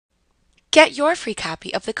Get your free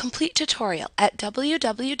copy of the complete tutorial at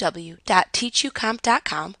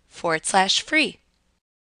www.teachucomp.com/free.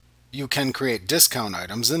 You can create discount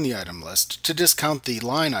items in the item list to discount the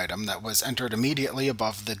line item that was entered immediately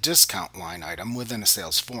above the discount line item within a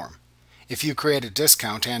sales form. If you create a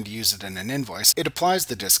discount and use it in an invoice, it applies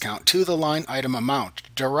the discount to the line item amount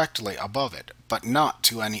directly above it, but not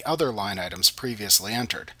to any other line items previously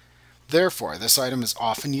entered. Therefore, this item is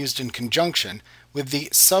often used in conjunction with the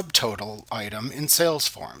subtotal item in sales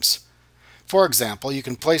forms. For example, you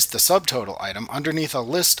can place the subtotal item underneath a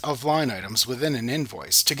list of line items within an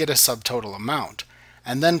invoice to get a subtotal amount,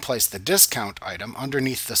 and then place the discount item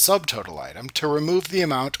underneath the subtotal item to remove the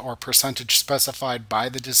amount or percentage specified by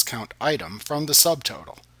the discount item from the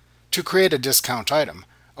subtotal. To create a discount item,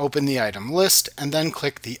 open the item list and then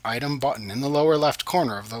click the Item button in the lower left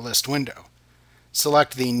corner of the list window.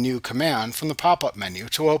 Select the New command from the pop-up menu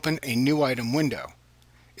to open a New Item window.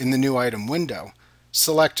 In the New Item window,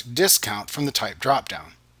 select Discount from the Type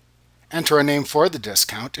drop-down. Enter a name for the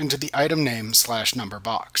discount into the item name/number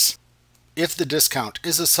box. If the discount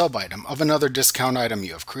is a sub-item of another discount item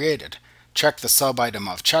you have created, check the sub-item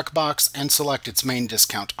of checkbox and select its main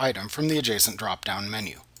discount item from the adjacent drop-down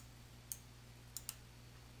menu.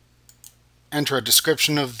 Enter a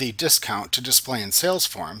description of the discount to display in sales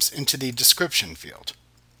forms into the Description field.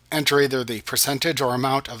 Enter either the percentage or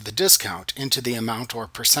amount of the discount into the Amount or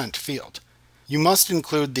Percent field. You must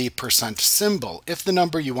include the percent symbol if the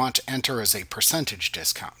number you want to enter is a percentage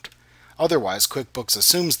discount. Otherwise, QuickBooks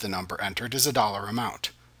assumes the number entered is a dollar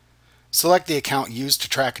amount. Select the account used to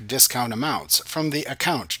track discount amounts from the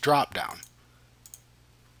Account drop-down.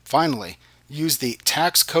 Finally, use the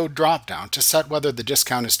Tax Code drop-down to set whether the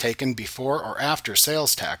discount is taken before or after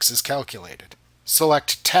sales tax is calculated.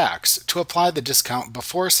 Select Tax to apply the discount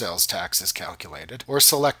before sales tax is calculated, or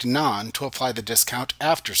select None to apply the discount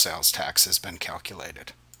after sales tax has been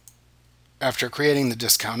calculated. After creating the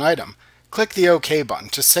discount item, click the OK button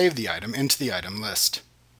to save the item into the item list.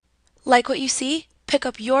 Like what you see? Pick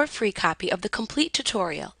up your free copy of the complete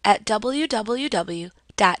tutorial at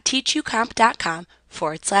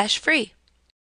www.teachucomp.com/free.